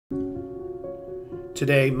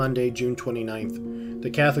Today, Monday, June 29th, the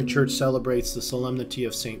Catholic Church celebrates the solemnity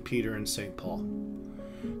of St. Peter and St. Paul.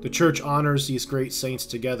 The Church honors these great saints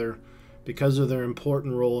together because of their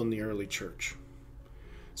important role in the early Church.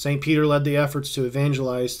 St. Peter led the efforts to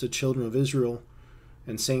evangelize the children of Israel,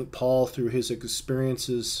 and St. Paul, through his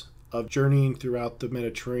experiences of journeying throughout the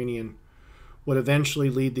Mediterranean, would eventually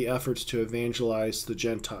lead the efforts to evangelize the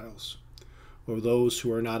Gentiles, or those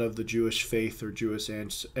who are not of the Jewish faith or Jewish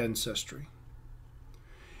ancestry.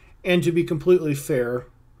 And to be completely fair,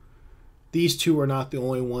 these two are not the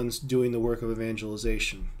only ones doing the work of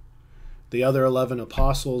evangelization. The other 11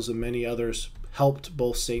 apostles and many others helped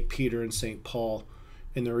both St. Peter and St. Paul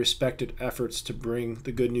in their respective efforts to bring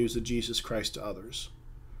the good news of Jesus Christ to others.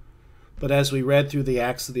 But as we read through the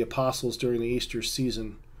Acts of the Apostles during the Easter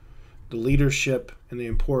season, the leadership and the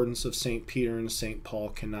importance of St. Peter and St. Paul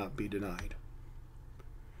cannot be denied.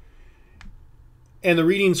 And the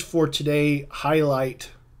readings for today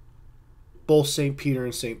highlight both St. Peter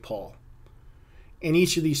and St. Paul. And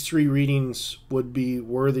each of these three readings would be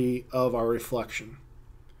worthy of our reflection.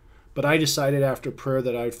 But I decided after prayer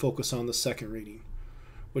that I would focus on the second reading,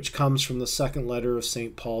 which comes from the second letter of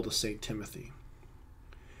St. Paul to St. Timothy.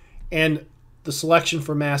 And the selection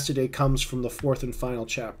for Mass today comes from the fourth and final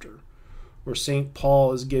chapter, where St.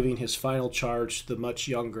 Paul is giving his final charge to the much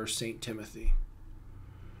younger St. Timothy.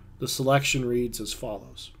 The selection reads as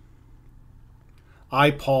follows.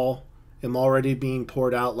 I, Paul, am already being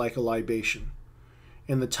poured out like a libation,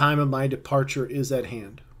 and the time of my departure is at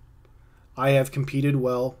hand. I have competed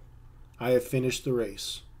well. I have finished the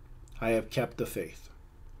race. I have kept the faith.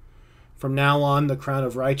 From now on, the crown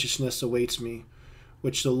of righteousness awaits me,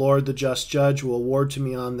 which the Lord, the just judge, will award to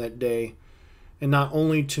me on that day, and not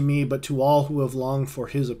only to me, but to all who have longed for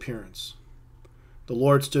his appearance. The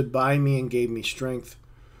Lord stood by me and gave me strength,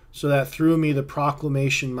 so that through me the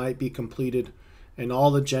proclamation might be completed, and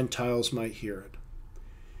all the Gentiles might hear it.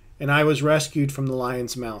 And I was rescued from the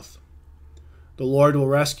lion's mouth. The Lord will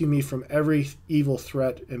rescue me from every evil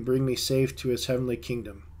threat and bring me safe to his heavenly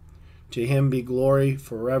kingdom. To him be glory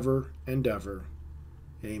forever and ever.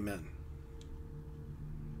 Amen.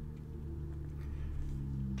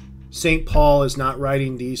 St. Paul is not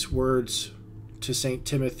writing these words to St.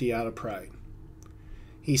 Timothy out of pride.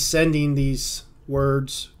 He's sending these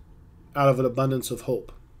words out of an abundance of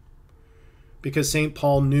hope, because St.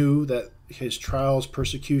 Paul knew that his trials,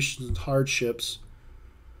 persecutions, and hardships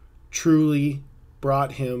truly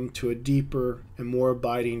brought him to a deeper and more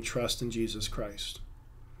abiding trust in Jesus Christ.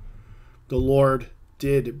 The Lord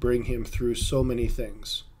did bring him through so many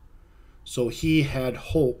things, so he had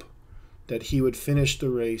hope that he would finish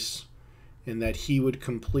the race and that he would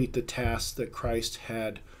complete the task that Christ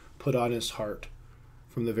had put on his heart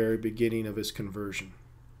from the very beginning of his conversion.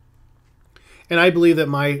 And I believe that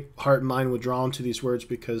my heart and mind were drawn to these words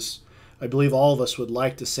because I believe all of us would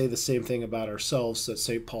like to say the same thing about ourselves that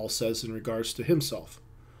St. Paul says in regards to himself.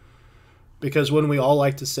 Because when we all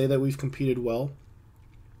like to say that we've competed well,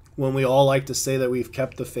 when we all like to say that we've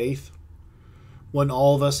kept the faith, when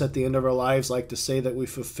all of us at the end of our lives like to say that we've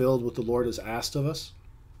fulfilled what the Lord has asked of us.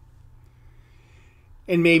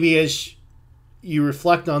 And maybe as you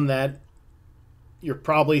reflect on that, you're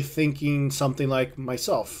probably thinking something like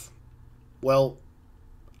myself. Well,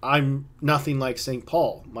 I'm nothing like St.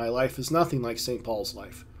 Paul. My life is nothing like St. Paul's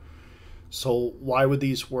life. So why would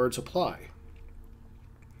these words apply?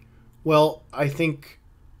 Well, I think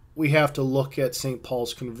we have to look at St.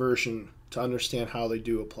 Paul's conversion to understand how they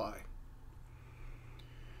do apply.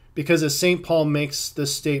 Because as St. Paul makes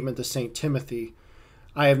this statement to St. Timothy,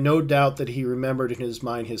 I have no doubt that he remembered in his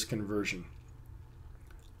mind his conversion.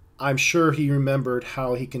 I'm sure he remembered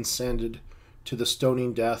how he consented to the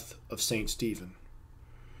stoning death of St. Stephen.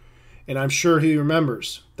 And I'm sure he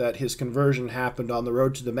remembers that his conversion happened on the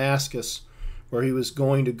road to Damascus, where he was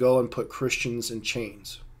going to go and put Christians in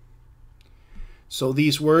chains. So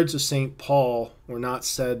these words of St. Paul were not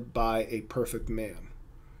said by a perfect man.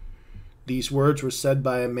 These words were said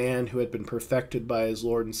by a man who had been perfected by his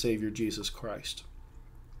Lord and Savior Jesus Christ.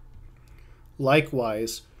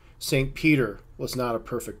 Likewise, St. Peter was not a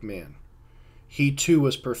perfect man. He too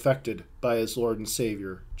was perfected by his Lord and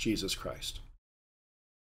Savior, Jesus Christ.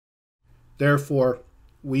 Therefore,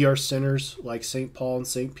 we are sinners like St. Paul and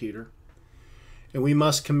St. Peter, and we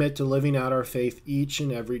must commit to living out our faith each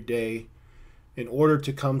and every day in order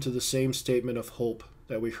to come to the same statement of hope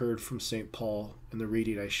that we heard from St. Paul in the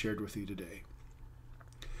reading I shared with you today.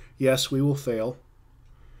 Yes, we will fail,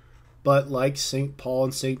 but like St. Paul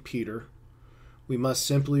and St. Peter, we must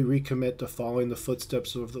simply recommit to following the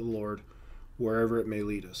footsteps of the Lord wherever it may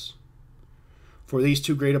lead us. For these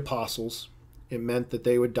two great apostles, it meant that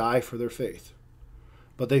they would die for their faith.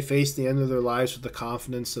 but they faced the end of their lives with the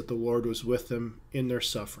confidence that the Lord was with them in their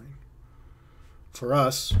suffering. For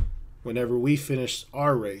us, whenever we finish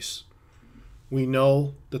our race, we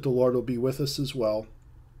know that the Lord will be with us as well,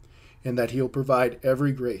 and that He'll provide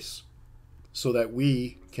every grace so that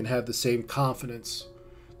we can have the same confidence,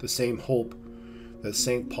 the same hope that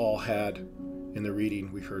St. Paul had in the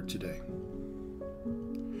reading we heard today.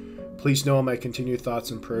 Please know my continued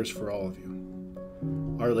thoughts and prayers for all of you.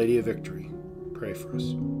 Our Lady of Victory, pray for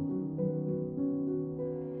us.